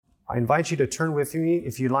I invite you to turn with me,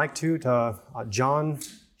 if you'd like to John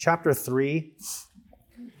chapter 3.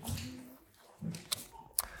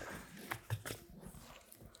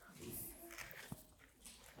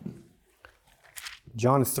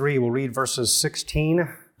 John 3, we'll read verses 16,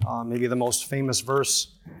 maybe the most famous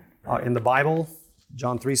verse in the Bible.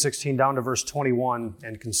 John 3:16 down to verse 21,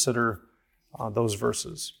 and consider those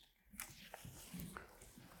verses.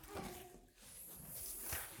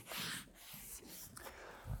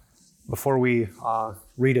 Before we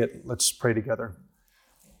read it, let's pray together.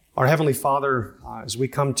 Our Heavenly Father, as we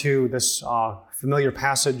come to this familiar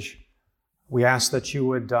passage, we ask that you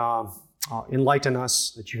would enlighten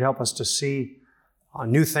us, that you'd help us to see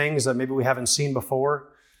new things that maybe we haven't seen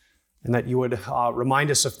before, and that you would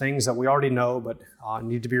remind us of things that we already know but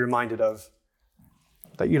need to be reminded of.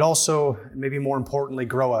 That you'd also, maybe more importantly,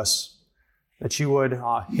 grow us. That you would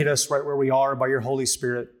hit us right where we are by your Holy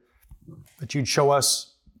Spirit. That you'd show us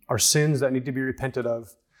our sins that need to be repented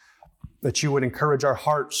of. That you would encourage our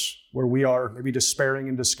hearts where we are maybe despairing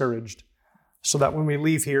and discouraged. So that when we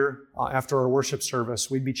leave here after our worship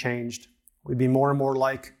service, we'd be changed. We'd be more and more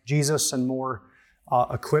like Jesus and more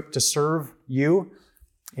equipped to serve you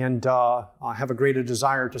and have a greater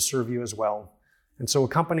desire to serve you as well. And so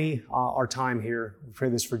accompany our time here. We pray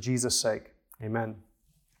this for Jesus' sake. Amen.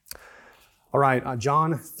 All right,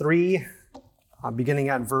 John 3, beginning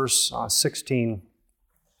at verse 16.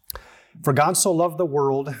 For God so loved the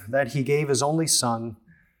world that he gave his only Son,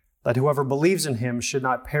 that whoever believes in him should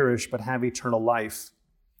not perish but have eternal life.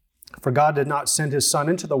 For God did not send his Son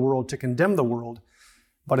into the world to condemn the world,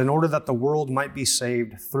 but in order that the world might be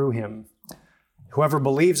saved through him. Whoever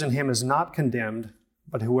believes in him is not condemned,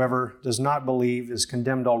 but whoever does not believe is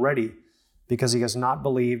condemned already, because he has not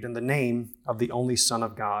believed in the name of the only Son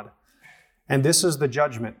of God. And this is the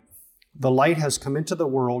judgment. The light has come into the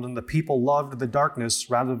world, and the people loved the darkness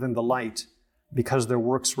rather than the light, because their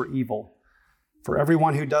works were evil. For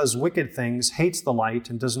everyone who does wicked things hates the light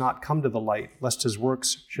and does not come to the light, lest his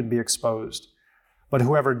works should be exposed. But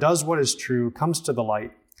whoever does what is true comes to the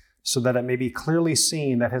light, so that it may be clearly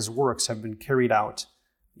seen that his works have been carried out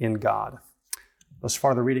in God. Thus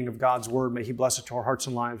far, the reading of God's word. May he bless it to our hearts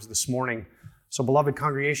and lives this morning. So, beloved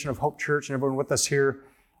congregation of Hope Church and everyone with us here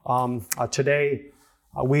today,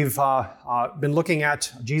 we've been looking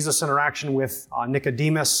at Jesus' interaction with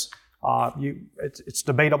Nicodemus. It's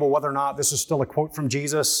debatable whether or not this is still a quote from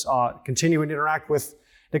Jesus, continuing to interact with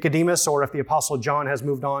Nicodemus, or if the Apostle John has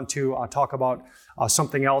moved on to talk about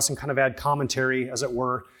something else and kind of add commentary, as it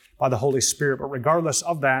were, by the Holy Spirit. But regardless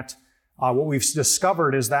of that, what we've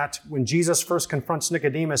discovered is that when Jesus first confronts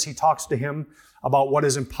Nicodemus, he talks to him about what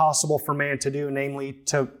is impossible for man to do, namely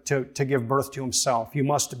to give birth to himself. You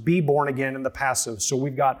must be born again in the passive. So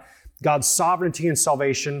we've got God's sovereignty and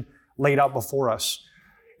salvation laid out before us.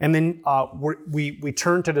 And then we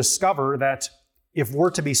turn to discover that if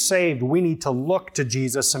we're to be saved, we need to look to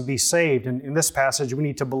Jesus and be saved. And in this passage, we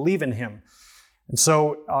need to believe in him. And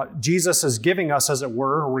so Jesus is giving us, as it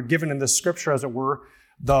were, or we're given in this scripture, as it were,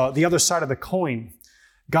 the other side of the coin.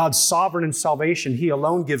 God's sovereign in salvation. He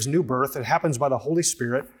alone gives new birth. It happens by the Holy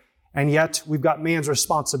Spirit. And yet we've got man's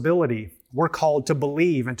responsibility. We're called to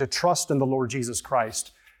believe and to trust in the Lord Jesus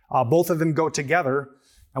Christ. Both of them go together.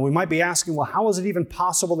 And we might be asking, well, how is it even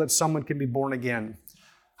possible that someone can be born again?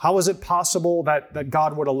 How is it possible that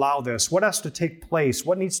God would allow this? What has to take place?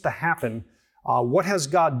 What needs to happen? What has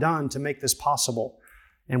God done to make this possible?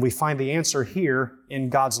 And we find the answer here in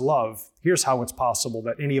God's love. Here's how it's possible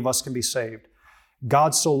that any of us can be saved.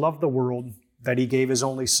 God so loved the world that he gave his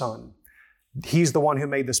only Son. He's the one who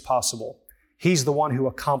made this possible. He's the one who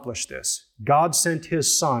accomplished this. God sent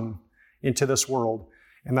his Son into this world,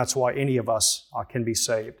 and that's why any of us can be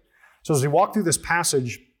saved. So as we walk through this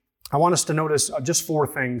passage, I want us to notice just four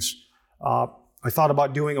things. I thought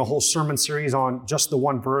about doing a whole sermon series on just the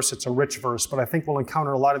one verse. It's a rich verse, but I think we'll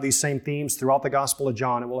encounter a lot of these same themes throughout the Gospel of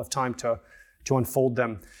John, and we'll have time to unfold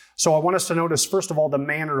them. So I want us to notice, first of all, the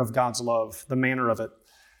manner of God's love, the manner of it.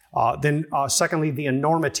 Then secondly, the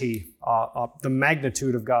enormity, the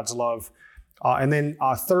magnitude of God's love. And then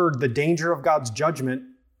third, the danger of God's judgment.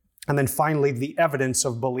 And then finally, the evidence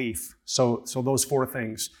of belief. So those four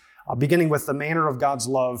things. Beginning with the manner of God's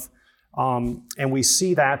love. And we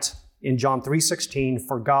see that in John 3:16,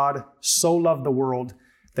 for God so loved the world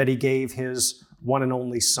that he gave his one and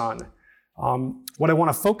only Son. What I want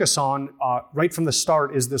to focus on right from the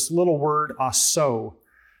start is this little word, so.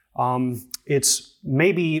 It's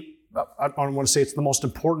maybe, I don't want to say it's the most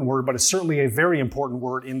important word, but it's certainly a very important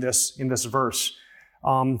word in this verse.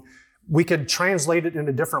 We could translate it in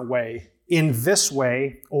a different way, in this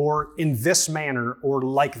way, or in this manner, or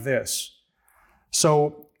like this.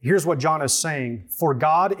 So here's what John is saying: for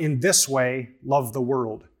God in this way loved the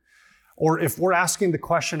world. Or if we're asking the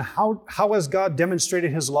question, how has God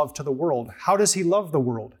demonstrated his love to the world? How does he love the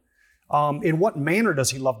world? In what manner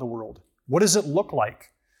does he love the world? What does it look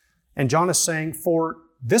like? And John is saying, for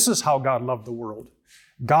this is how God loved the world.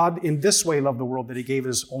 God in this way loved the world, that he gave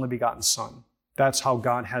his only begotten Son. That's how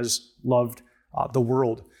God has loved the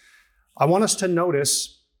world. I want us to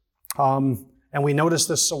notice, and we noticed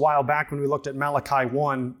this a while back when we looked at Malachi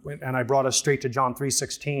 1, and I brought us straight to John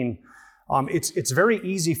 3:16. It's very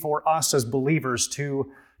easy for us as believers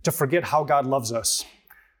to forget how God loves us.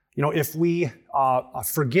 You know, if we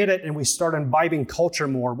forget it and we start imbibing culture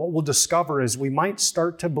more, what we'll discover is we might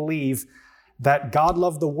start to believe that God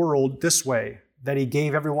loved the world this way, that he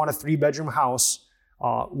gave everyone a 3-bedroom house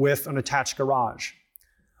with an attached garage,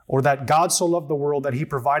 or that God so loved the world that he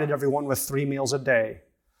provided everyone with 3 meals a day,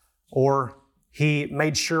 or he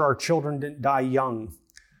made sure our children didn't die young,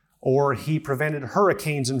 or he prevented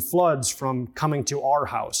hurricanes and floods from coming to our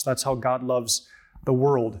house. That's how God loves the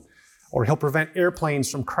world. Or he'll prevent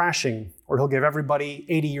airplanes from crashing, or he'll give everybody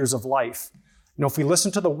 80 years of life. You know, if we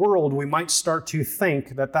listen to the world, we might start to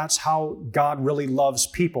think that that's how God really loves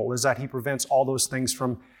people, is that he prevents all those things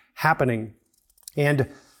from happening. And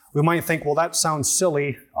we might think, well, that sounds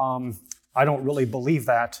silly. I don't really believe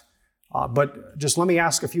that. But just let me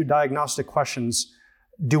ask a few diagnostic questions.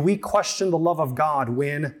 Do we question the love of God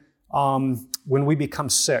when we become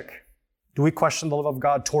sick? Do we question the love of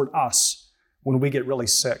God toward us when we get really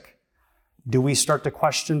sick? Do we start to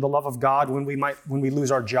question the love of God when we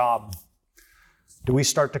lose our job? Do we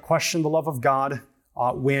start to question the love of God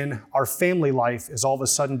when our family life is all of a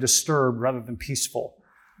sudden disturbed rather than peaceful?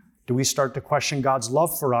 Do we start to question God's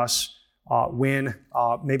love for us when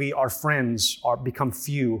maybe our friends become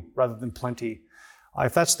few rather than plenty?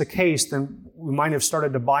 If that's the case, then we might have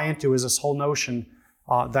started to buy into is this whole notion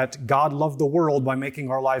that God loved the world by making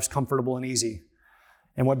our lives comfortable and easy.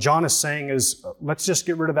 And what John is saying is, let's just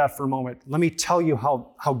get rid of that for a moment. Let me tell you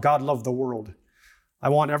how God loved the world. I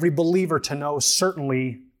want every believer to know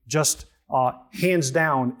certainly, just hands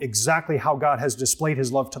down, exactly how God has displayed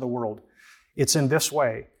his love to the world. It's in this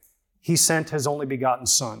way. He sent his only begotten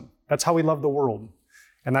Son. That's how he loved the world.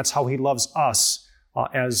 And that's how he loves us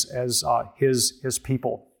as his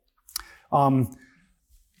people.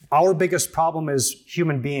 Our biggest problem as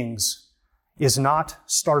human beings is not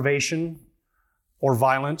starvation or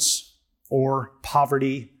violence or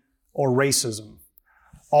poverty or racism.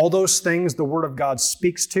 All those things the Word of God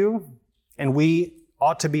speaks to, and we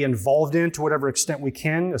ought to be involved in to whatever extent we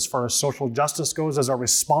can as far as social justice goes, as our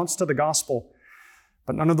response to the gospel.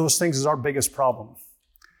 But none of those things is our biggest problem.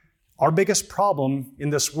 Our biggest problem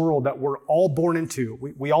in this world that we're all born into,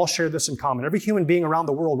 we all share this in common. Every human being around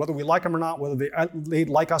the world, whether we like them or not, whether they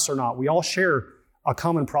like us or not, we all share a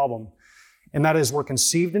common problem. And that is, we're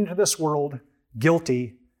conceived into this world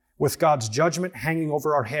guilty, with God's judgment hanging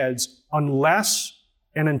over our heads, unless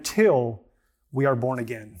and until we are born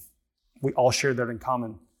again. We all share that in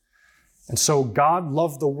common. And so God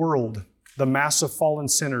loved the world, the mass of fallen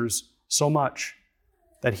sinners, so much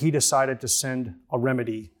that he decided to send a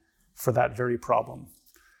remedy for that very problem.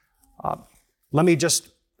 Let me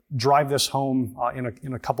just drive this home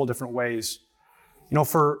in a couple different ways. You know,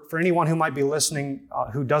 for anyone who might be listening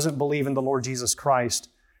who doesn't believe in the Lord Jesus Christ,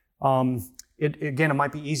 it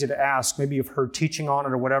might be easy to ask. Maybe you've heard teaching on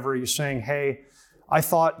it or whatever. You're saying, hey, I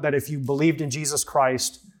thought that if you believed in Jesus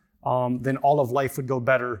Christ, then all of life would go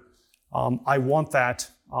better. I want that,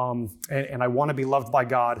 and I want to be loved by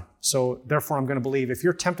God, so therefore I'm going to believe. If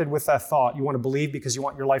you're tempted with that thought, you want to believe because you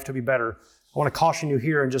want your life to be better, I want to caution you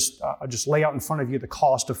here and just lay out in front of you the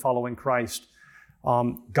cost of following Christ.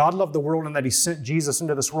 God loved the world in that he sent Jesus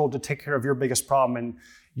into this world to take care of your biggest problem, and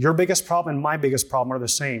your biggest problem and my biggest problem are the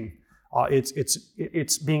same.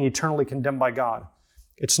 It's being eternally condemned by God.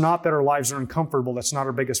 It's not that our lives are uncomfortable. That's not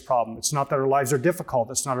our biggest problem. It's not that our lives are difficult.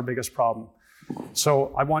 That's not our biggest problem.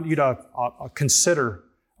 So I want you to consider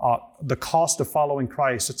the cost of following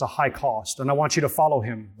Christ. It's a high cost. And I want you to follow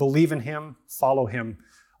him. Believe in him, follow him,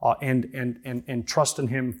 and trust in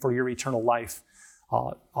him for your eternal life.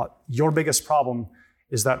 Your biggest problem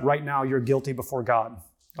is that right now you're guilty before God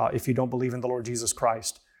if you don't believe in the Lord Jesus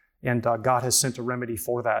Christ. And God has sent a remedy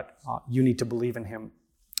for that. You need to believe in him.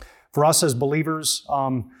 For us as believers,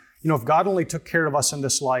 if God only took care of us in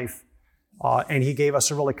this life and he gave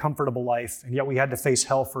us a really comfortable life, and yet we had to face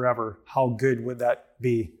hell forever, how good would that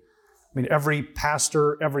be? I mean, every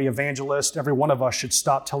pastor, every evangelist, every one of us should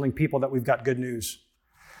stop telling people that we've got good news,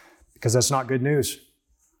 because that's not good news.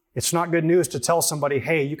 It's not good news to tell somebody,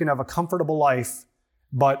 hey, you can have a comfortable life,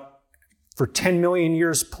 but for 10 million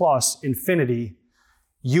years plus infinity,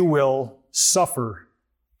 you will suffer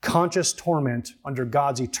conscious torment under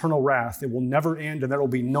God's eternal wrath. It will never end, and there will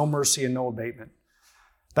be no mercy and no abatement.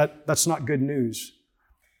 That's not good news.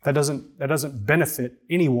 That doesn't benefit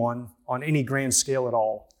anyone on any grand scale at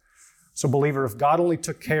all. So believer, if God only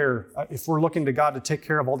took care, if we're looking to God to take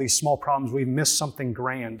care of all these small problems, we've missed something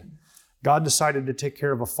grand. God decided to take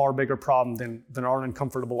care of a far bigger problem than our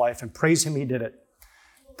uncomfortable life, and praise Him, He did it.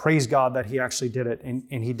 Praise God that He actually did it,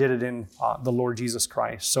 and He did it in the Lord Jesus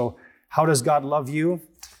Christ. So how does God love you?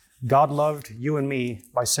 God loved you and me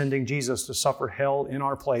by sending Jesus to suffer hell in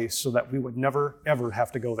our place so that we would never, ever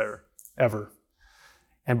have to go there, ever.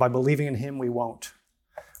 And by believing in Him, we won't.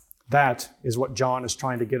 That is what John is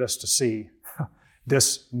trying to get us to see.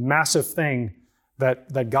 This massive thing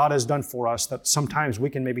that God has done for us that sometimes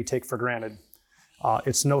we can maybe take for granted.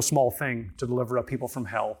 It's no small thing to deliver a people from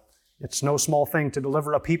hell. It's no small thing to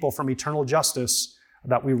deliver a people from eternal justice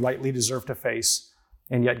that we rightly deserve to face.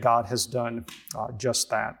 And yet God has done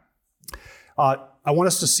just that. I want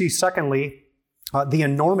us to see, secondly, the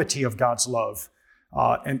enormity of God's love.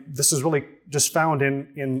 And this is really just found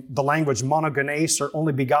in the language monogenes, or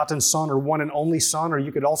only begotten son, or one and only son, or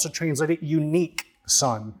you could also translate it unique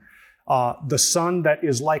son. The son that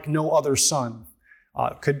is like no other son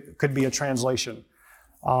could be a translation.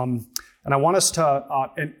 And I want us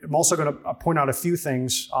to, and I'm also going to point out a few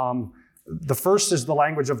things. The first is the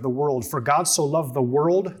language of the world. For God so loved the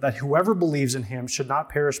world that whoever believes in Him should not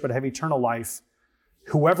perish but have eternal life.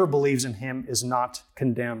 Whoever believes in Him is not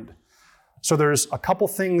condemned. So there's a couple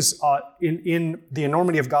things in the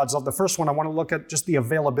enormity of God's love. The first one, I want to look at just the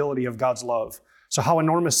availability of God's love. So how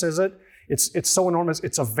enormous is it? It's so enormous,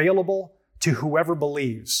 it's available to whoever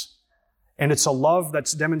believes. And it's a love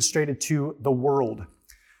that's demonstrated to the world.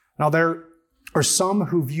 Now there are some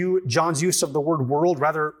who view John's use of the word world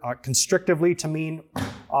rather constrictively to mean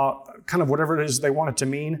kind of whatever it is they want it to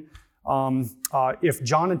mean. If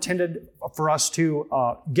John intended for us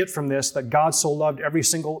to get from this that God so loved every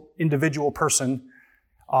single individual person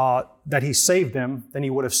that He saved them, then He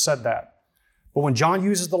would have said that. But when John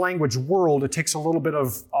uses the language world, it takes a little bit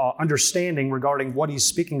of understanding regarding what he's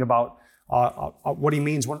speaking about, what he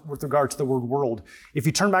means with regard to the word world. If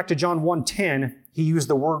you turn back to John 1:10, he used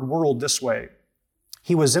the word world this way.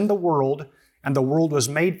 He was in the world, and the world was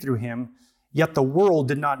made through Him, yet the world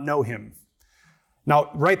did not know Him. Now,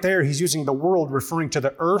 right there, he's using the world referring to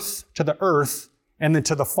the earth, and then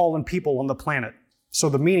to the fallen people on the planet. So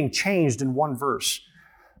the meaning changed in one verse.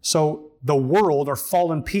 So the world, or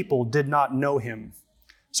fallen people, did not know Him.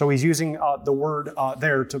 So he's using the word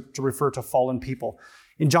there to refer to fallen people.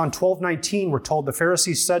 In John 12:19, we're told the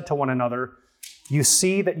Pharisees said to one another, "You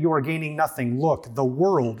see that you are gaining nothing. Look, the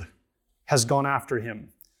world has gone after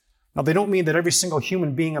Him." Now, they don't mean that every single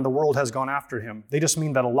human being in the world has gone after Him. They just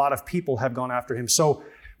mean that a lot of people have gone after Him. So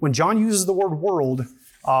when John uses the word world,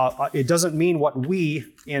 it doesn't mean what we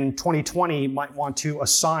in 2020 might want to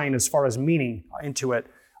assign as far as meaning into it.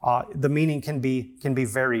 The meaning can be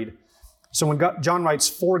varied. So when John writes,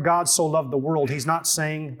 "For God so loved the world," he's not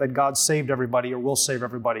saying that God saved everybody or will save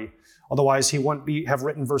everybody. Otherwise, he wouldn't have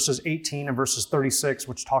written verses 18 and verses 36,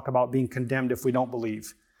 which talk about being condemned if we don't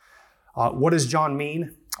believe. What does John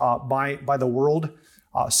mean by the world?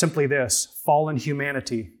 Simply this: fallen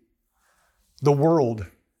humanity. The world,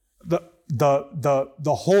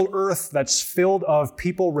 the whole earth that's filled of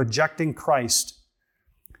people rejecting Christ.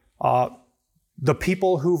 The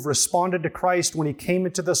people who've responded to Christ when He came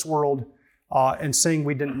into this world and saying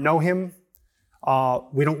we didn't know Him,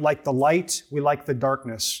 we don't like the light, we like the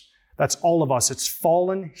darkness. That's all of us. It's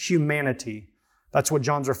fallen humanity. That's what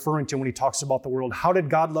John's referring to when he talks about the world. How did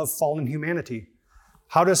God love fallen humanity?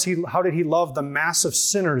 How did He love the mass of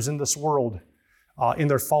sinners in this world in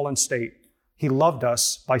their fallen state? He loved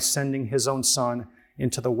us by sending His own Son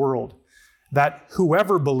into the world. That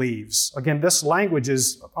whoever believes, again, this language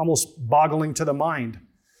is almost boggling to the mind.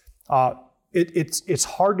 It's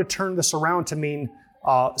hard to turn this around to mean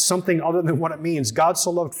something other than what it means. God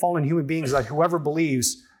so loved fallen human beings that whoever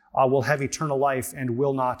believes will have eternal life and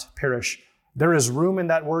will not perish. There is room in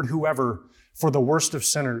that word whoever for the worst of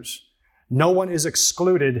sinners. No one is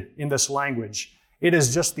excluded in this language. It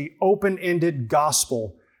is just the open-ended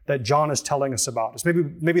gospel that John is telling us about. It's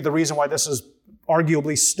maybe the reason why this is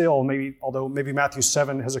arguably still, although maybe Matthew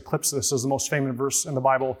 7 has eclipsed this as the most famous verse in the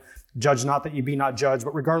Bible, "Judge not that ye be not judged."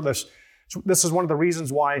 But regardless, this is one of the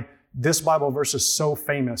reasons why this Bible verse is so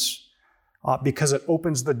famous, because it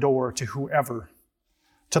opens the door to whoever,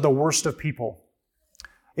 to the worst of people.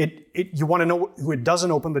 You want to know who it doesn't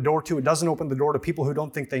open the door to? It doesn't open the door to people who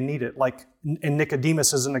don't think they need it. And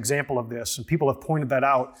Nicodemus is an example of this, and people have pointed that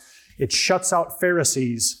out. It shuts out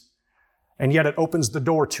Pharisees And yet it opens the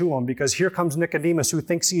door to him, because here comes Nicodemus, who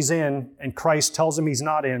thinks he's in, and Christ tells him he's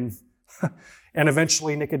not in. And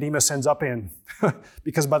eventually Nicodemus ends up in.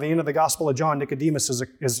 Because by the end of the Gospel of John, Nicodemus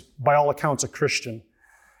is by all accounts a Christian.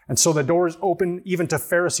 And so the door is open even to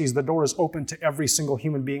Pharisees. The door is open to every single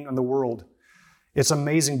human being in the world. It's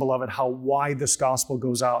amazing, beloved, how wide this gospel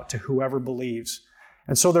goes out to whoever believes.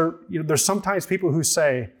 And so there's sometimes people who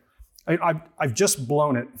say, I've just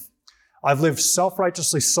blown it. I've lived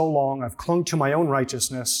self-righteously so long. I've clung to my own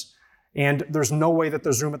righteousness, and there's no way that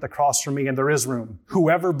there's room at the cross for me, and there is room.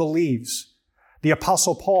 Whoever believes. The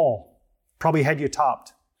Apostle Paul probably had you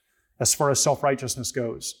topped as far as self-righteousness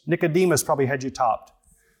goes. Nicodemus probably had you topped,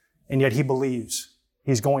 and yet he believes.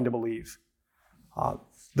 He's going to believe.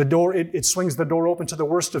 The door, it swings the door open to the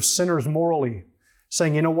worst of sinners morally,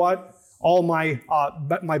 saying, you know what? All my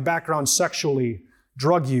background sexually,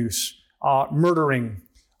 drug use, murdering,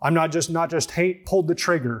 I'm not just hate, pulled the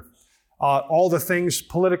trigger. All the things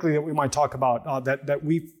politically that we might talk about that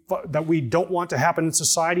we don't want to happen in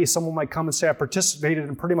society. Someone might come and say, I participated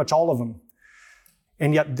in pretty much all of them.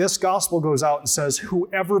 And yet this gospel goes out and says,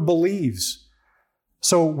 whoever believes.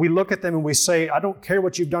 So we look at them and we say, I don't care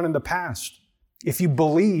what you've done in the past. If you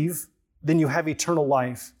believe, then you have eternal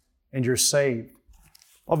life and you're saved.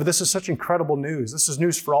 Oh, but this is such incredible news. This is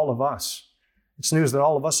news for all of us. It's news that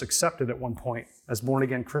all of us accepted at one point as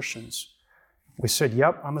born-again Christians. We said,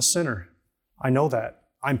 yep, I'm a sinner. I know that.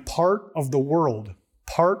 I'm part of the world,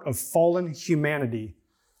 part of fallen humanity.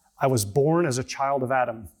 I was born as a child of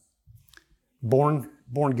Adam, born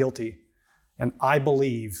guilty, and I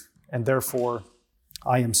believe, and therefore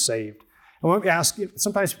I am saved. And when we ask,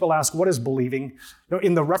 sometimes people ask, what is believing?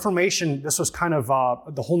 In the Reformation, this was kind of,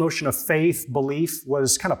 the whole notion of faith, belief,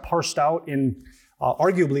 was kind of parsed out in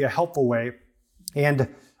arguably a helpful way. And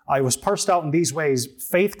it was parsed out in these ways.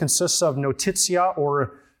 Faith consists of notitia,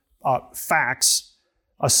 or facts,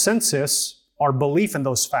 a sensus, our belief in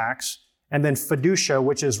those facts, and then fiducia,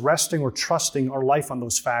 which is resting or trusting our life on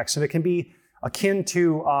those facts. And it can be akin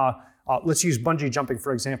to, let's use bungee jumping,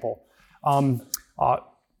 for example.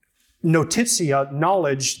 Notitia,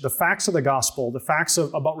 knowledge, the facts of the gospel, the facts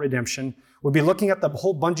about redemption, would be looking at the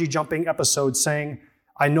whole bungee jumping episode saying,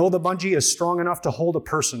 I know the bungee is strong enough to hold a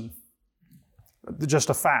person. Just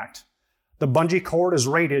a fact. The bungee cord is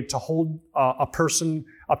rated to hold a person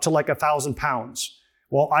up to like 1,000 pounds.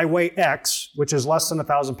 Well, I weigh X, which is less than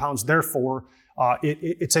 1,000 pounds. Therefore,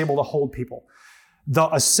 it's able to hold people.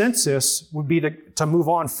 A census would be to move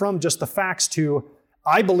on from just the facts to,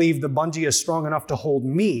 I believe the bungee is strong enough to hold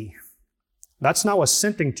me. That's now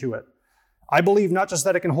assenting to it. I believe not just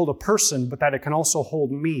that it can hold a person, but that it can also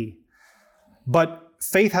hold me. But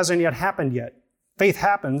faith hasn't yet happened yet. Faith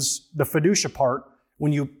happens, the fiducia part,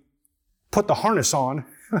 when you put the harness on,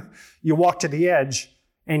 you walk to the edge,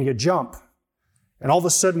 and you jump. And all of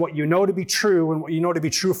a sudden, what you know to be true and what you know to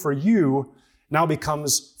be true for you now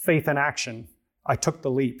becomes faith in action. I took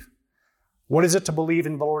the leap. What is it to believe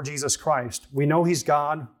in the Lord Jesus Christ? We know He's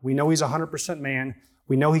God. We know He's 100% man.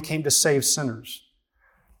 We know He came to save sinners.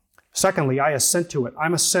 Secondly, I assent to it.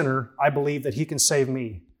 I'm a sinner. I believe that He can save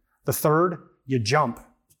me. The third, you jump.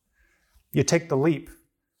 You take the leap.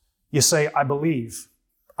 You say, I believe.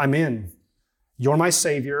 I'm in. You're my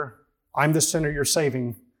Savior. I'm the sinner you're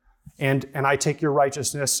saving. And I take your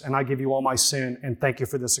righteousness and I give you all my sin, and thank you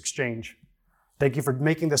for this exchange. Thank you for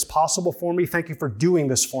making this possible for me. Thank you for doing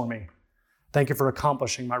this for me. Thank you for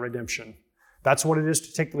accomplishing my redemption. That's what it is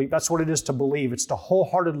to take the leap. That's what it is to believe. It's to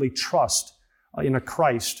wholeheartedly trust in a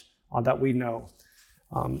Christ that we know.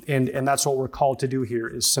 And that's what we're called to do here,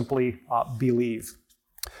 is simply believe.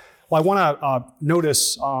 Well, I want to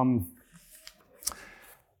notice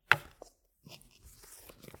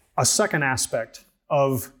a second aspect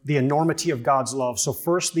of the enormity of God's love. So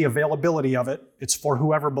first, the availability of it. It's for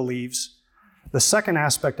whoever believes. The second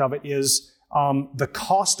aspect of it is the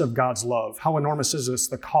cost of God's love. How enormous is this,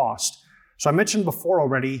 the cost? So I mentioned before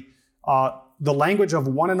already, the language of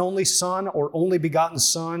one and only Son or only begotten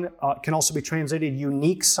Son can also be translated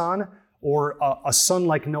unique Son or a Son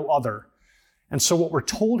like no other. And so what we're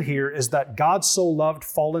told here is that God so loved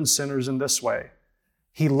fallen sinners in this way.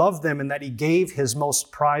 He loved them in that He gave His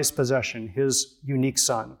most prized possession, His unique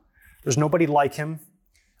Son. There's nobody like Him.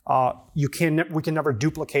 We can never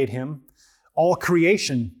duplicate Him. All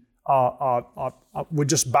creation would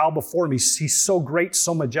just bow before Him. He's so great,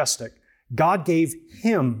 so majestic. God gave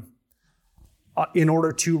Him in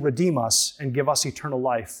order to redeem us and give us eternal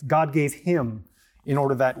life. God gave Him in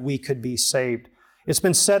order that we could be saved. It's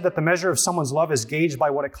been said that the measure of someone's love is gauged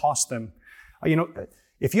by what it costs them.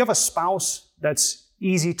 If you have a spouse that's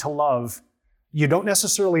easy to love, you don't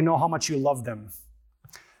necessarily know how much you love them.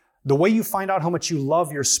 The way you find out how much you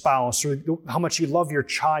love your spouse or how much you love your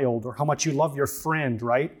child or how much you love your friend,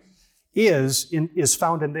 right, is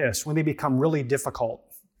found in this, when they become really difficult.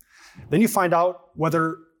 Then you find out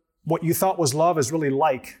whether what you thought was love is really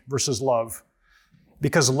like versus love.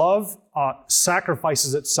 Because love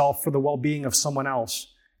sacrifices itself for the well-being of someone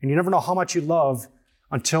else. And you never know how much you love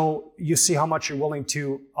until you see how much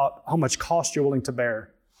how much cost you're willing to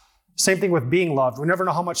bear. Same thing with being loved. We never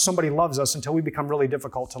know how much somebody loves us until we become really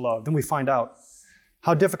difficult to love. Then we find out,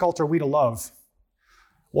 how difficult are we to love?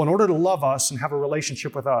 Well, in order to love us and have a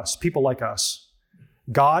relationship with us, people like us,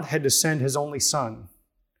 God had to send his only son.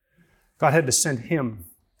 God had to send him,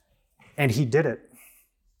 and he did it.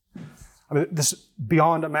 I mean, this is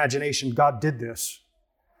beyond imagination. God did this.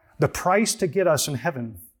 The price to get us in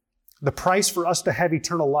heaven, the price for us to have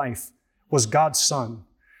eternal life, was God's son.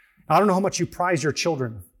 Now, I don't know how much you prize your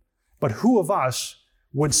children, but who of us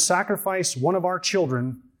would sacrifice one of our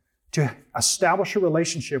children to establish a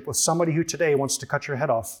relationship with somebody who today wants to cut your head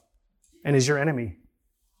off and is your enemy?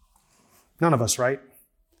 None of us, right?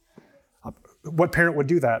 What parent would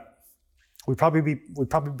do that? We'd probably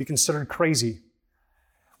be considered crazy.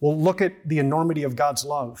 Well, look at the enormity of God's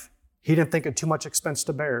love. He didn't think it too much expense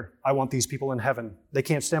to bear. I want these people in heaven. They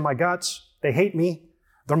can't stand my guts. They hate me.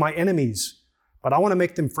 They're my enemies. But I want to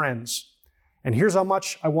make them friends. And here's how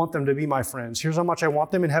much I want them to be my friends. Here's how much I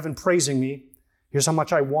want them in heaven praising me. Here's how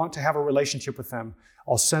much I want to have a relationship with them.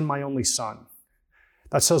 I'll send my only son.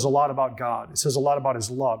 That says a lot about God. It says a lot about his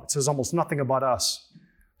love. It says almost nothing about us.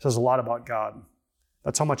 It says a lot about God.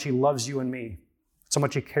 That's how much he loves you and me. That's how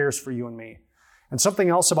much he cares for you and me. And something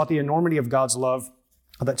else about the enormity of God's love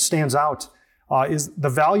that stands out is the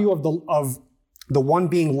value of the one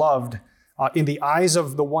being loved in the eyes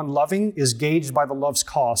of the one loving is gauged by the love's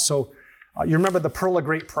cost. So you remember the pearl of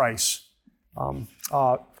great price.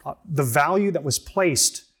 The value that was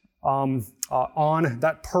placed on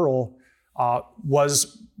that pearl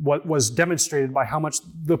was demonstrated by how much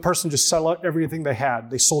the person just sold everything they had.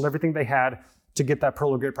 They sold everything they had to get that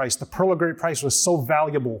pearl of great price. The pearl of great price was so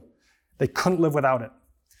valuable, they couldn't live without it.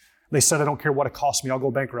 They said, I don't care what it costs me. I'll go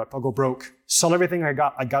bankrupt. I'll go broke. Sell everything I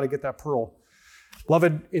got. I got to get that pearl.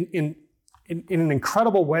 Beloved, in an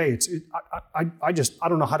incredible way, I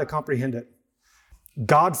don't know how to comprehend it.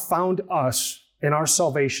 God found us in our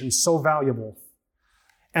salvation so valuable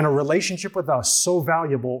and a relationship with us so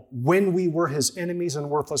valuable when we were his enemies and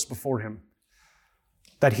worthless before him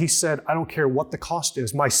that he said, I don't care what the cost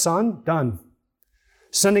is. My son, done.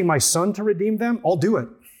 Sending my son to redeem them, I'll do it.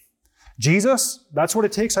 Jesus, that's what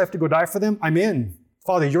it takes. I have to go die for them. I'm in.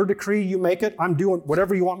 Father, your decree, you make it. I'm doing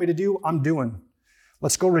whatever you want me to do. I'm doing.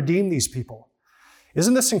 Let's go redeem these people.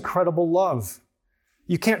 Isn't this incredible love?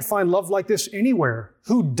 You can't find love like this anywhere.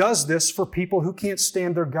 Who does this for people who can't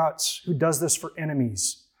stand their guts? Who does this for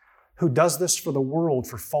enemies? Who does this for the world,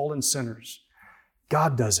 for fallen sinners?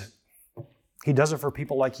 God does it. He does it for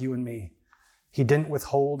people like you and me. He didn't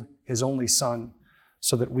withhold his only son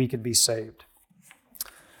so that we could be saved.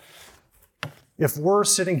 If we're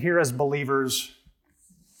sitting here as believers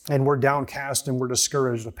and we're downcast and we're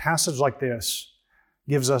discouraged, a passage like this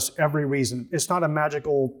gives us every reason. It's not a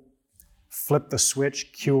magical flip the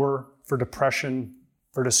switch cure for depression,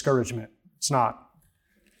 for discouragement. It's not.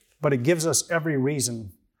 But it gives us every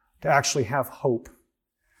reason to actually have hope.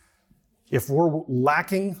 If we're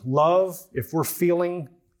lacking love, if we're feeling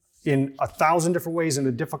in 1,000 different ways in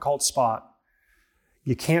a difficult spot,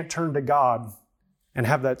 you can't turn to God and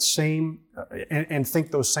have that same, and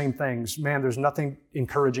think those same things. Man, there's nothing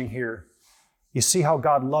encouraging here. You see how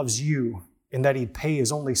God loves you in that he'd pay his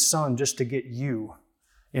only son just to get you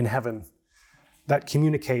in heaven. That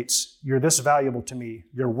communicates, you're this valuable to me.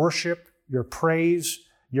 Your worship, your praise,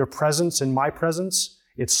 your presence in my presence,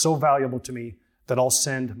 it's so valuable to me that I'll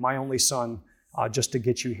send my only son just to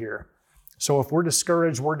get you here. So if we're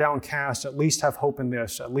discouraged, we're downcast, at least have hope in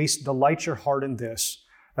this. At least delight your heart in this,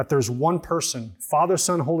 that there's one person, Father,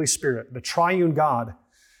 Son, Holy Spirit, the triune God,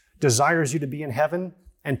 desires you to be in heaven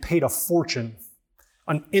and paid a fortune,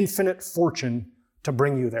 an infinite fortune to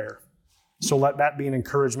bring you there. So let that be an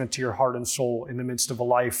encouragement to your heart and soul in the midst of a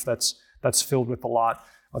life that's filled with a lot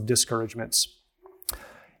of discouragements.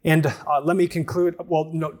 And let me conclude,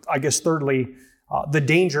 thirdly, the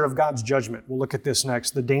danger of God's judgment. We'll look at this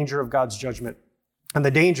next, the danger of God's judgment. And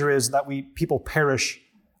the danger is that people perish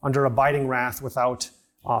under abiding wrath without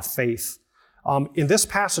faith. In this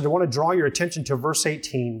passage, I want to draw your attention to verse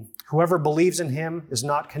 18. Whoever believes in him is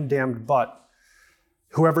not condemned, but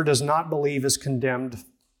whoever does not believe is condemned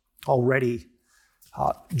already.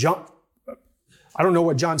 John, I don't know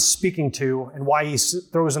what John's speaking to and why he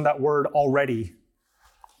throws in that word already.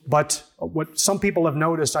 But what some people have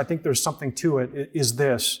noticed, I think there's something to it, is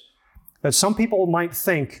this, that some people might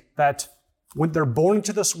think that when they're born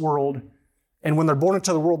into this world, and when they're born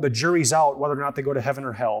into the world, the jury's out whether or not they go to heaven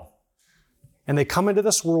or hell. And they come into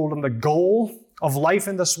this world, and the goal of life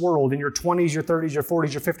in this world, in your 20s, your 30s, your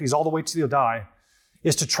 40s, your 50s, all the way till you die,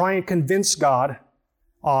 is to try and convince God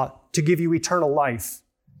to give you eternal life,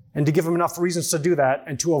 and to give him enough reasons to do that,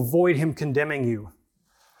 and to avoid him condemning you.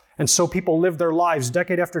 And so people live their lives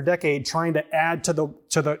decade after decade trying to add to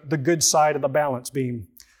the good side of the balance beam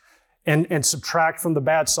and subtract from the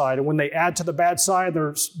bad side. And when they add to the bad side,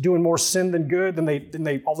 they're doing more sin than good. Then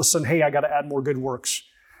they all of a sudden, hey, I got to add more good works.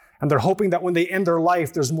 And they're hoping that when they end their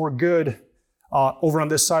life, there's more good over on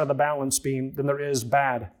this side of the balance beam than there is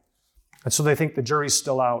bad. And so they think the jury's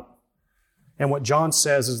still out. And what John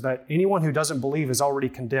says is that anyone who doesn't believe is already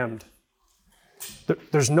condemned.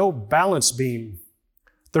 There's no balance beam.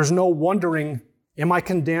 There's no wondering, am I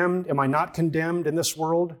condemned? Am I not condemned in this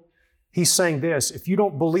world? He's saying this, if you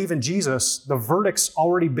don't believe in Jesus, the verdict's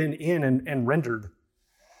already been in and rendered.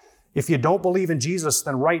 If you don't believe in Jesus,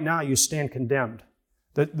 then right now you stand condemned.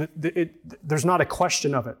 There's not a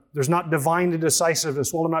question of it. There's not divine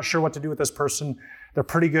indecisiveness. Well, I'm not sure what to do with this person. They're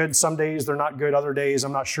pretty good some days. They're not good other days.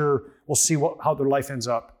 I'm not sure. We'll see how their life ends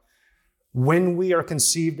up. When we are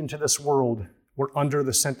conceived into this world, we're under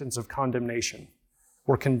the sentence of condemnation.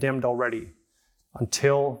 We're condemned already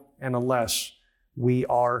until and unless we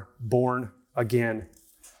are born again.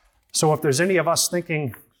 So if there's any of us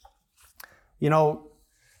thinking,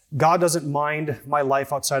 God doesn't mind my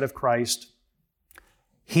life outside of Christ.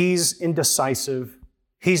 He's indecisive.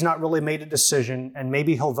 He's not really made a decision, and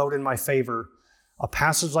maybe he'll vote in my favor. A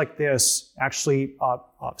passage like this actually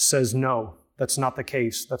says no, that's not the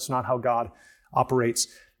case. That's not how God operates.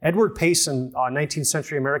 Edward Payson, 19th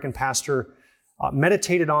century American pastor,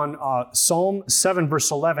 meditated on Psalm 7, verse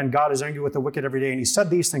 11, God is angry with the wicked every day. And he said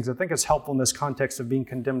these things. I think it's helpful in this context of being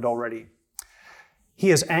condemned already.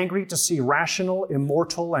 He is angry to see rational,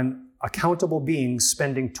 immortal, and accountable beings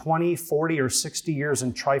spending 20, 40, or 60 years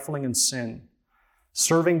in trifling and sin,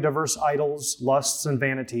 serving diverse idols, lusts, and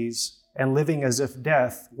vanities, and living as if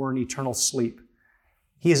death were an eternal sleep.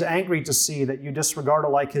 He is angry to see that you disregard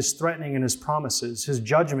alike his threatening and his promises, his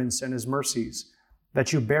judgments and his mercies,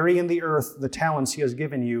 that you bury in the earth the talents he has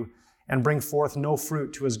given you and bring forth no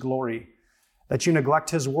fruit to his glory, that you neglect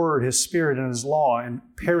his word, his spirit, and his law, and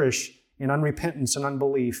perish in unrepentance and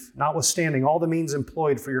unbelief, notwithstanding all the means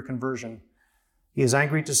employed for your conversion. He is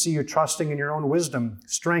angry to see you trusting in your own wisdom,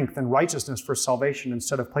 strength, and righteousness for salvation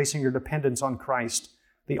instead of placing your dependence on Christ,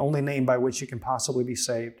 the only name by which you can possibly be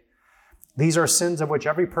saved. These are sins of which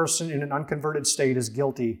every person in an unconverted state is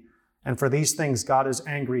guilty, and for these things God is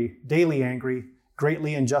angry, daily angry,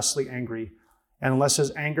 greatly and justly angry, and unless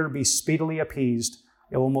his anger be speedily appeased,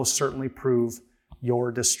 it will most certainly prove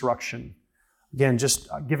your destruction. Again, just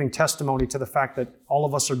giving testimony to the fact that all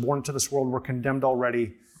of us are born into this world, we're condemned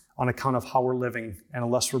already on account of how we're living, and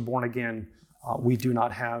unless we're born again, we do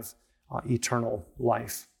not have eternal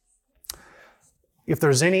life. If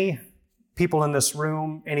there's any people in this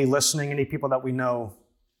room, any listening, any people that we know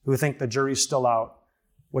who think the jury's still out,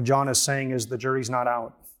 what John is saying is the jury's not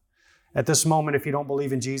out. At this moment, if you don't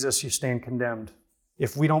believe in Jesus, you stand condemned.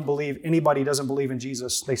 If anybody doesn't believe in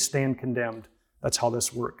Jesus, they stand condemned. That's how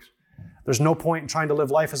this works. There's no point in trying to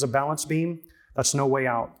live life as a balance beam. That's no way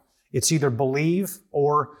out. It's either believe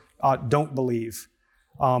or don't believe.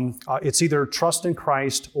 It's either trust in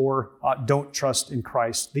Christ or don't trust in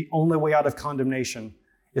Christ. The only way out of condemnation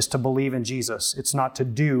is to believe in Jesus. It's not to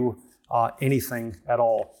do anything at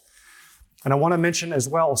all. And I want to mention as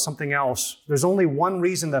well something else. There's only one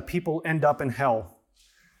reason that people end up in hell,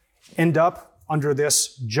 end up under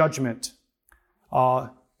this judgment,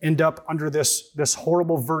 end up under this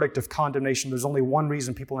horrible verdict of condemnation. There's only one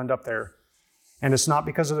reason people end up there. And it's not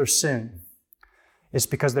because of their sin. It's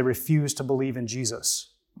because they refuse to believe in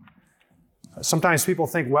Jesus. Sometimes people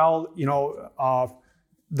think,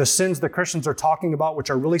 the sins the Christians are talking about, which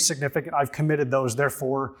are really significant, I've committed those,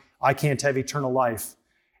 therefore I can't have eternal life.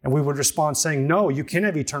 And we would respond saying, no, you can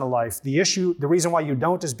have eternal life. The reason why you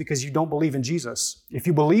don't is because you don't believe in Jesus. If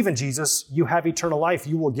you believe in Jesus, you have eternal life.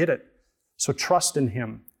 You will get it. So trust in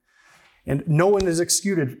him. And no one is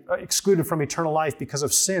excluded from eternal life because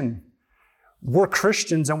of sin. We're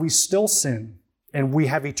Christians and we still sin. And we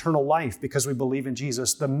have eternal life because we believe in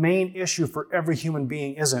Jesus. The main issue for every human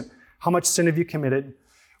being isn't how much sin have you committed,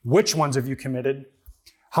 which ones have you committed,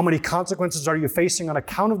 how many consequences are you facing on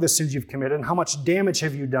account of the sins you've committed, and how much damage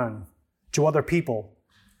have you done to other people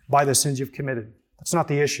by the sins you've committed. That's not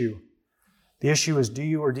the issue. The issue is, do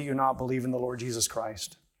you or do you not believe in the Lord Jesus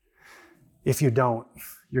Christ? If you don't,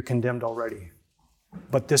 you're condemned already.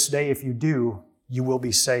 But this day, if you do, you will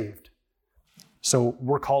be saved. So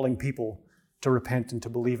we're calling people to repent and to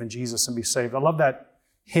believe in Jesus and be saved. I love that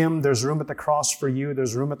hymn, there's room at the cross for you,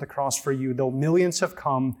 there's room at the cross for you. Though millions have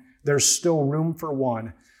come, there's still room for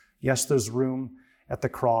one. Yes, there's room at the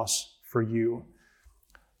cross for you.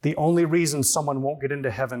 The only reason someone won't get into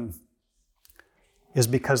heaven is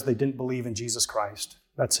because they didn't believe in Jesus Christ.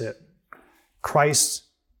 That's it. Christ's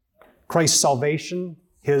salvation,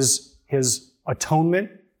 his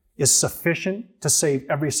atonement is sufficient to save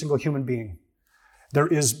every single human being. There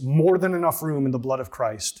is more than enough room in the blood of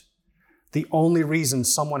Christ. The only reason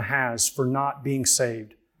someone has for not being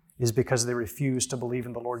saved is because they refuse to believe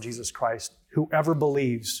in the Lord Jesus Christ. Whoever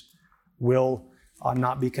believes will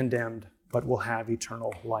not be condemned, but will have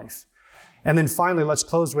eternal life. And then finally, let's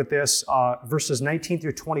close with this, verses 19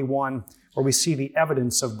 through 21, where we see the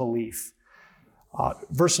evidence of belief.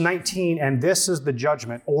 Verse 19, and this is the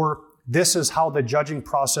judgment, or this is how the judging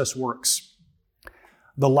process works.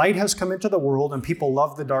 The light has come into the world, and people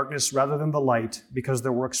love the darkness rather than the light because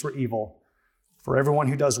their works were evil. For everyone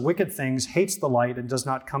who does wicked things hates the light and does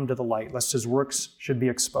not come to the light, lest his works should be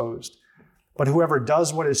exposed. But whoever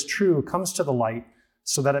does what is true comes to the light,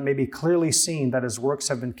 so that it may be clearly seen that his works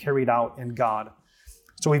have been carried out in God.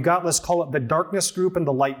 So we've got, let's call it the darkness group and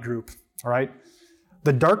the light group, all right?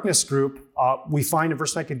 The darkness group, we find in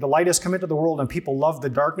verse 19, the light has come into the world and people love the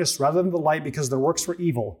darkness rather than the light because their works were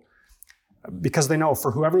evil. Because they know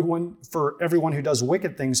for everyone who does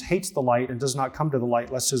wicked things hates the light and does not come to the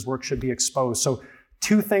light, lest his work should be exposed. So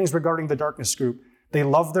two things regarding the darkness group. They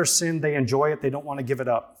love their sin, they enjoy it, they don't want to give it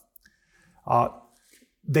up.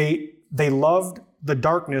 They loved the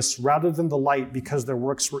darkness rather than the light because their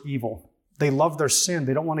works were evil. They love their sin,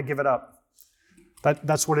 they don't want to give it up.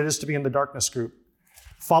 That's what it is to be in the darkness group.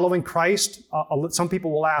 Following Christ, some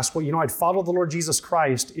people will ask, well, I'd follow the Lord Jesus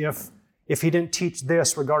Christ if he didn't teach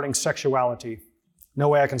this regarding sexuality. No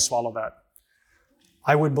way I can swallow that.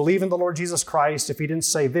 I would believe in the Lord Jesus Christ if he didn't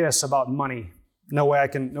say this about money. No way I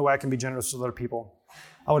can be generous with other people.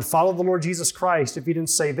 I would follow the Lord Jesus Christ if he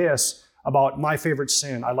didn't say this about my favorite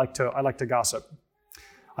sin. I like to gossip.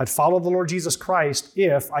 I'd follow the Lord Jesus Christ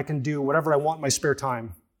if I can do whatever I want in my spare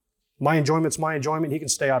time. My enjoyment's my enjoyment. He can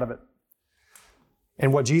stay out of it.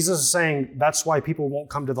 And what Jesus is saying, that's why people won't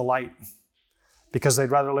come to the light, because they'd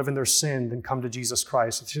rather live in their sin than come to Jesus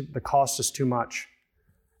Christ. The cost is too much.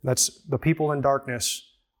 That's the people in darkness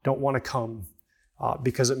don't want to come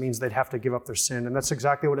because it means they'd have to give up their sin. And that's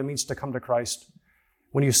exactly what it means to come to Christ.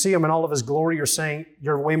 When you see him in all of his glory, you're saying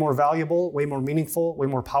you're way more valuable, way more meaningful, way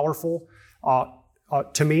more powerful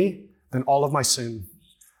to me than all of my sin.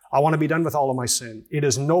 I want to be done with all of my sin. It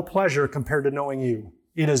is no pleasure compared to knowing you.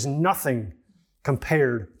 It is nothing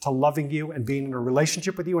compared to loving you and being in a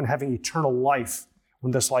relationship with you and having eternal life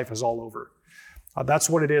when this life is all over. That's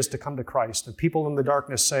what it is to come to Christ. And people in the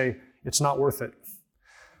darkness say, it's not worth it.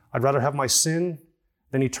 I'd rather have my sin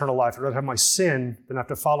than eternal life. I'd rather have my sin than have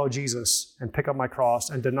to follow Jesus and pick up my cross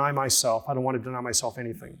and deny myself. I don't want to deny myself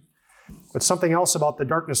anything. But something else about the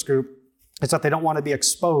darkness group is that they don't want to be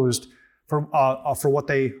exposed for what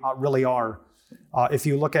they really are. If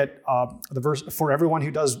you look at the verse, for everyone who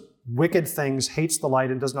does wicked things hates the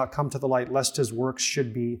light and does not come to the light, lest his works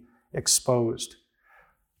should be exposed.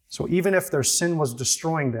 So even if their sin was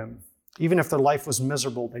destroying them, even if their life was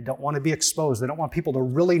miserable, they don't want to be exposed. They don't want people to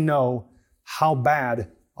really know how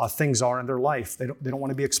bad things are in their life. They don't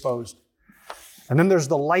want to be exposed. And then there's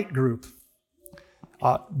the light group.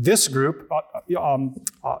 This group,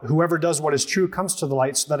 whoever does what is true comes to the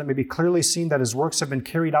light so that it may be clearly seen that his works have been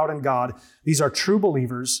carried out in God. These are true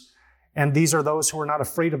believers, and these are those who are not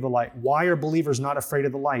afraid of the light. Why are believers not afraid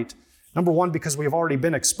of the light? Number one, because we've already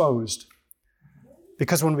been exposed.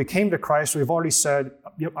 Because when we came to Christ, we've already said,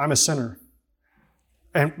 yep, I'm a sinner.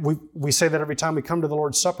 And we say that every time we come to the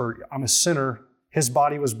Lord's Supper. I'm a sinner. His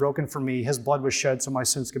body was broken for me. His blood was shed so my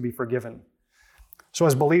sins could be forgiven. So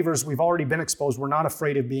as believers, we've already been exposed. We're not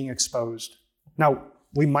afraid of being exposed. Now,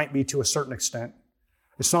 we might be to a certain extent.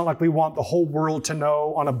 It's not like we want the whole world to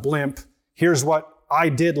know on a blimp, here's what I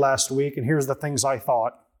did last week and here's the things I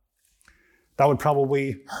thought. That would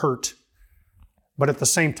probably hurt. But at the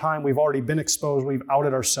same time, we've already been exposed. We've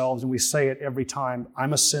outed ourselves, and we say it every time.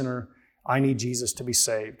 I'm a sinner. I need Jesus to be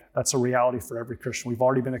saved. That's a reality for every Christian. We've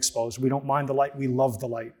already been exposed. We don't mind the light. We love the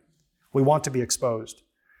light. We want to be exposed.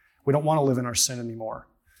 We don't want to live in our sin anymore.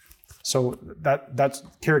 So that's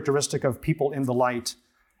characteristic of people in the light.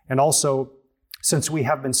 And also, since we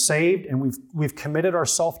have been saved and we've committed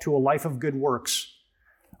ourselves to a life of good works,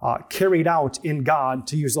 carried out in God,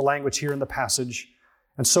 to use the language here in the passage.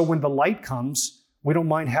 And so when the light comes, We don't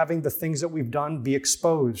mind having the things that we've done be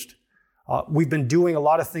exposed. We've been doing a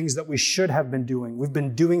lot of things that we should have been doing. We've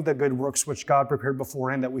been doing the good works which God prepared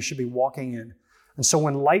beforehand that we should be walking in. And so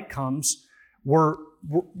when light comes, we're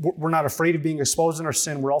not afraid of being exposed in our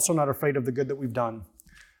sin. We're also not afraid of the good that we've done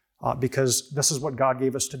because this is what God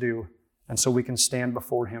gave us to do. And so we can stand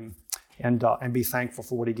before him and be thankful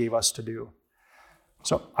for what he gave us to do.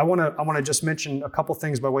 So I want to just mention a couple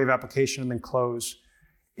things by way of application and then close.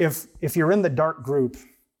 If you're in the dark group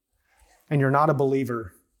and you're not a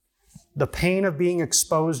believer, the pain of being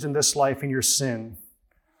exposed in this life in your sin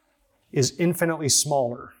is infinitely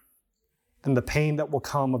smaller than the pain that will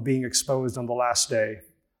come of being exposed on the last day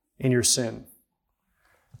in your sin.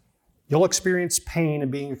 You'll experience pain in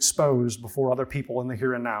being exposed before other people in the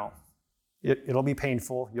here and now. It'll be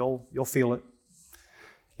painful. You'll feel it.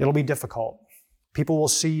 It'll be difficult. People will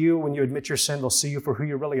see you when you admit your sin. They'll see you for who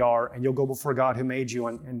you really are, and you'll go before God who made you,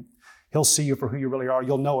 and he'll see you for who you really are.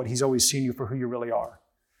 You'll know it. He's always seen you for who you really are.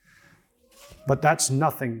 But that's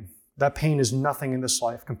nothing. That pain is nothing in this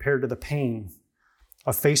life compared to the pain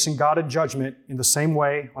of facing God in judgment in the same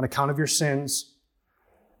way on account of your sins,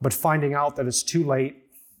 but finding out that it's too late,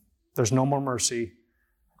 there's no more mercy,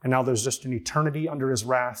 and now there's just an eternity under his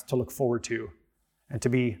wrath to look forward to and to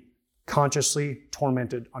be consciously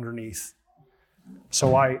tormented underneath.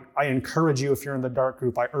 So I encourage you, if you're in the dark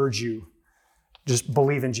group, I urge you, just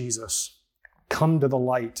believe in Jesus. Come to the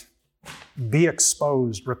light. Be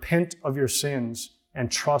exposed. Repent of your sins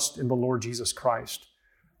and trust in the Lord Jesus Christ.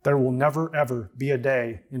 There will never, ever be a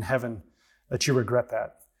day in heaven that you regret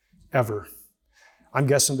that, ever. I'm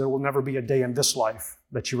guessing there will never be a day in this life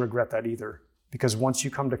that you regret that either, because once you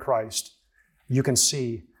come to Christ, you can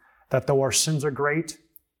see that though our sins are great,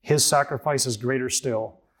 his sacrifice is greater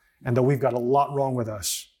still. And though we've got a lot wrong with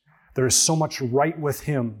us, there is so much right with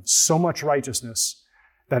him, so much righteousness,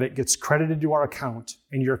 that it gets credited to our account,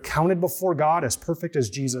 and you're counted before God as perfect as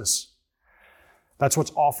Jesus. That's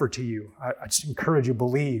what's offered to you. I just encourage you,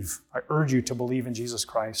 believe. I urge you to believe in Jesus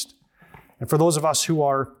Christ. And for those of us who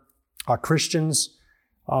are Christians,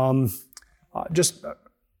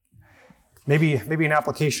 maybe an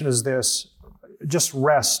application is this: just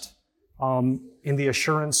rest in the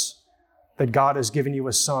assurance that God has given you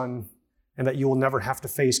a son and that you will never have to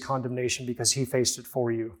face condemnation because he faced it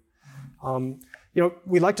for you.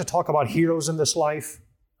 We like to talk about heroes in this life,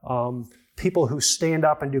 people who stand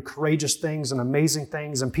up and do courageous things and amazing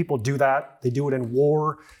things, and people do that. They do it in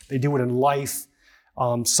war. They do it in life.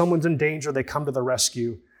 Someone's in danger, they come to the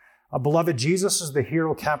rescue. Beloved, Jesus is the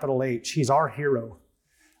hero, capital H. He's our hero.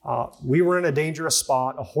 We were in a dangerous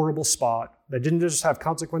spot, a horrible spot, that didn't just have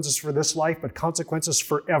consequences for this life, but consequences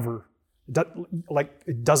forever.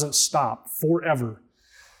 It doesn't stop, forever.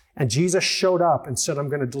 And Jesus showed up and said, I'm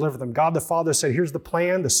going to deliver them. God the Father said, here's the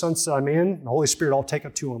plan. The Son said, I'm in. The Holy Spirit, I'll take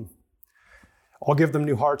it to them. I'll give them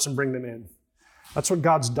new hearts and bring them in. That's what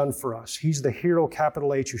God's done for us. He's the hero,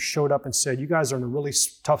 capital H, who showed up and said, you guys are in a really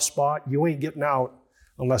tough spot. You ain't getting out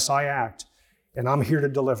unless I act. And I'm here to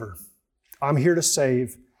deliver. I'm here to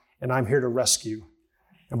save, and I'm here to rescue.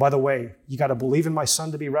 And by the way, you got to believe in my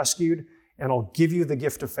Son to be rescued, and I'll give you the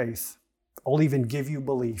gift of faith. I'll even give you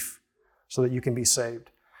belief so that you can be saved.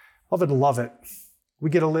 Beloved, love it. We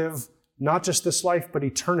get to live not just this life, but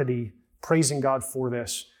eternity, praising God for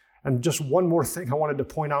this. And just one more thing I wanted to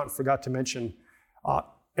point out and forgot to mention.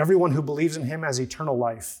 Everyone who believes in him has eternal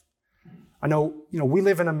life. I know, we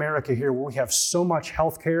live in America here where we have so much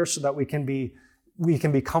health care so that we can be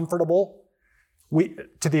comfortable.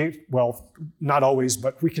 Not always,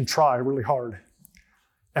 but we can try really hard.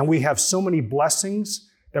 And we have so many blessings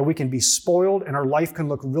that we can be spoiled and our life can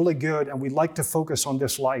look really good, and we like to focus on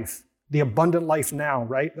this life, the abundant life now,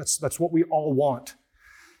 right? That's what we all want.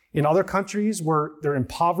 In other countries where they're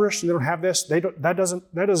impoverished and they don't have this, that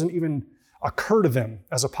doesn't even occur to them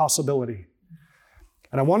as a possibility.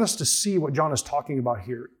 And I want us to see what John is talking about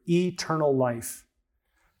here, eternal life.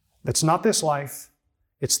 That's not this life,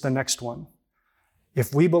 it's the next one.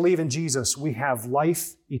 If we believe in Jesus, we have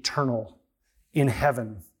life eternal in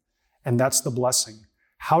heaven, and that's the blessing.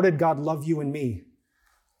 How did God love you and me?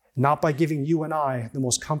 Not by giving you and I the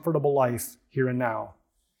most comfortable life here and now.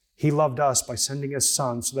 He loved us by sending his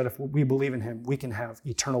Son so that if we believe in him, we can have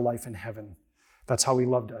eternal life in heaven. That's how he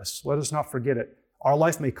loved us. Let us not forget it. Our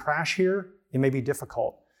life may crash here. It may be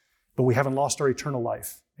difficult, but we haven't lost our eternal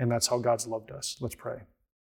life, and that's how God's loved us. Let's pray.